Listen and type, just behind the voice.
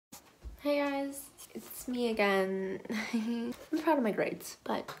Hey guys, it's me again. I'm proud of my grades,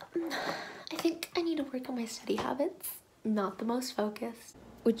 but I think I need to work on my study habits. Not the most focused.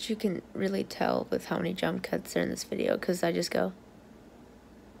 Which you can really tell with how many jump cuts are in this video, because I just go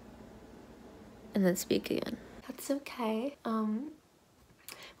and then speak again. That's okay.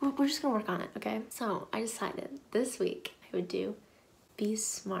 We're just gonna work on it, okay? So I decided this week I would do Be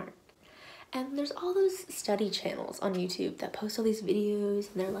Smart. And there's all those study channels on YouTube that post all these videos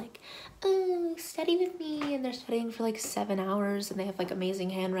and they're like, oh, study with me, and they're studying for like 7 hours and they have like amazing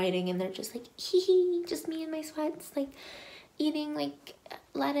handwriting and they're just like, hee hee, just me in my sweats, like eating like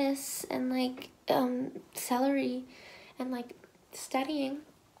lettuce and like celery and like studying.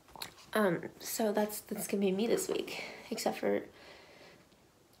 So that's gonna be me this week, except for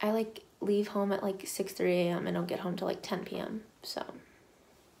I like leave home at like 6:30 a.m. and don't get home till like 10 p.m. So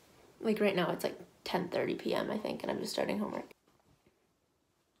like right now it's like 10:30 p.m. I think, and I'm just starting homework.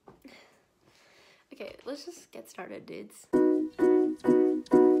 Okay, let's just get started, dudes.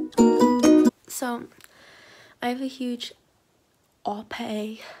 So I have a huge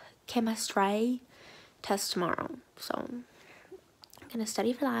AP chemistry test tomorrow, so I'm gonna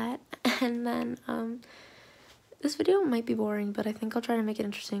study for that. And then this video might be boring, but I think I'll try to make it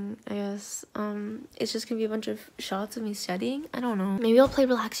interesting, I guess. It's just gonna be a bunch of shots of me studying. I don't know. Maybe I'll play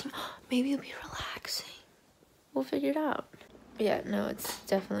relaxing. Maybe it'll be relaxing. We'll figure it out. Yeah, no, it's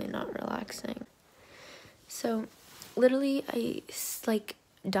definitely not relaxing. So, literally, I, like,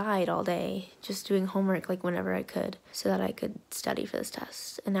 died all day just doing homework, like, whenever I could, so that I could study for this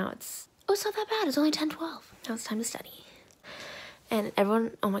test. And now it's not that bad. It's only 10:12. Now it's time to study. And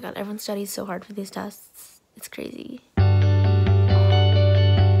everyone, oh my god, everyone studies so hard for these tests. It's crazy.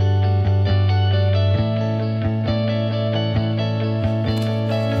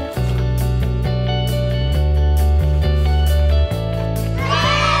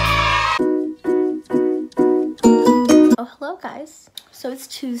 Oh, hello guys. So it's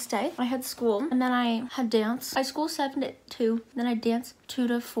Tuesday. I had school and then I had dance. I school 7 to 2, then I danced 2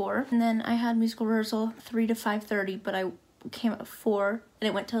 to 4, and then I had musical rehearsal 3 to 5:30, but I came at 4 and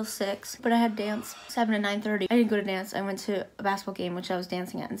it went till 6, but I had dance 7 to 9:30. I didn't go to dance. I went to a basketball game, which I was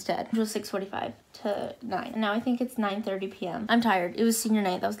dancing at instead, which was 6:45 to 9. And now I think it's 9:30 p.m. I'm tired. It was senior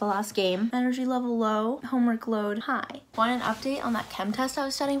night. That was the last game. Energy level low, homework load high. Want an update on that chem test I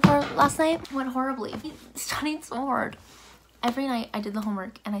was studying for last night? It went horribly. I studied so hard. Every night I did the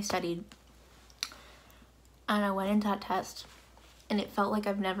homework and I studied, and I went into that test and it felt like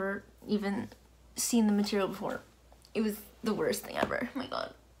I've never even seen the material before. It was the worst thing ever. Oh my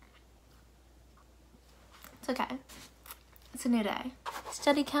god. It's okay. It's a new day.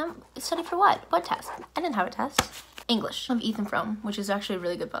 Study chem? Study for what? What test? I didn't have a test. English of Ethan Frome, which is actually a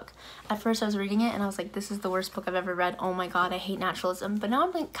really good book. At first I was reading it and I was like, this is the worst book I've ever read. Oh my god, I hate naturalism. But now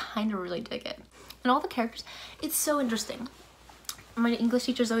I'm like kind of really dig it. And all the characters, it's so interesting. My English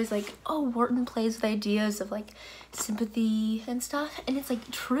teacher's always like, oh, Wharton plays with ideas of like sympathy and stuff, and it's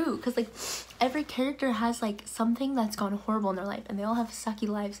like true, because like every character has like something that's gone horrible in their life and they all have sucky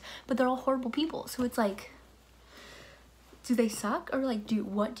lives, but they're all horrible people. So it's like, do they suck, or like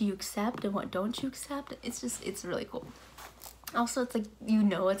what do you accept and what don't you accept? It's really cool. Also, it's like, you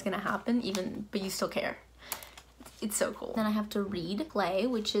know what's gonna happen but you still care. It's so cool. Then I have to read play,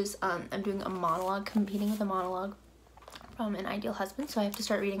 which is I'm doing a monologue, competing with a monologue from An Ideal Husband, so I have to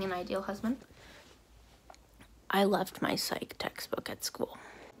start reading An Ideal Husband. I left my psych textbook at school.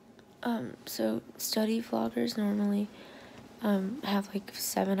 So study vloggers normally have like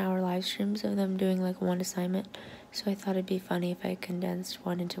 7-hour live streams of them doing like one assignment, so I thought it'd be funny if I condensed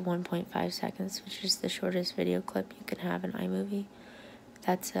one into 1.5 seconds, which is the shortest video clip you can have in iMovie.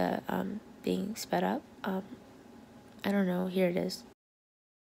 That's being sped up. I don't know, here it is.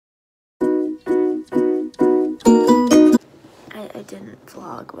 I didn't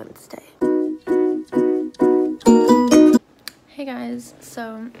vlog Wednesday. Hey guys,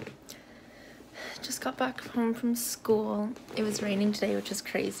 so just got back home from school. It was raining today, which is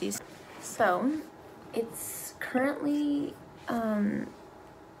crazy. So it's currently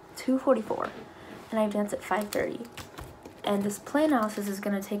 2:44 and I have dance at 5:30. And this play analysis is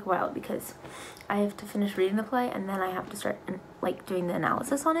gonna take a while because I have to finish reading the play and then I have to start like doing the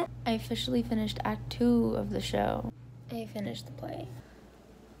analysis on it. I officially finished Act 2 of the show. I finished the play.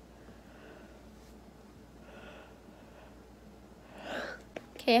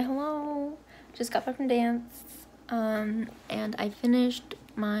 Okay, hello. Just got back from dance. And I finished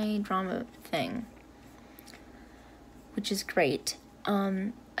my drama thing, which is great.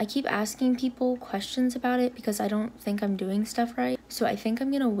 I keep asking people questions about it because I don't think I'm doing stuff right. So I think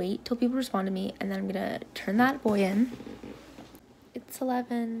I'm gonna wait till people respond to me and then I'm gonna turn that boy in. It's It's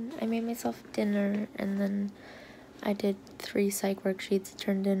 11. I made myself dinner, and then I did 3 psych worksheets,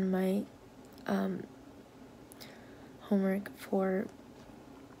 turned in my homework for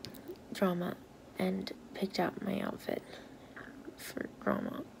drama, and picked out my outfit for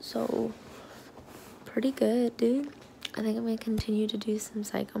drama. So, pretty good, dude. I think I'm gonna continue to do some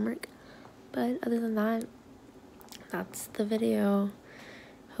psych homework, but other than that, that's the video.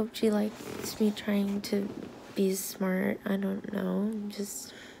 Hope you liked me trying to be smart. I don't know,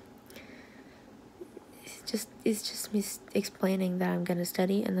 it's just me explaining that I'm gonna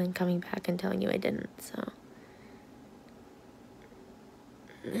study and then coming back and telling you I didn't, so.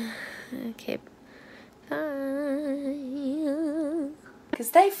 Okay, bye.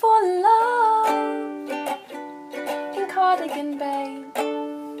 'Cause they fall in love in Cardigan Bay.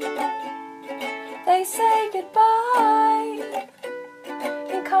 They say goodbye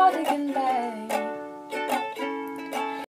in Cardigan Bay.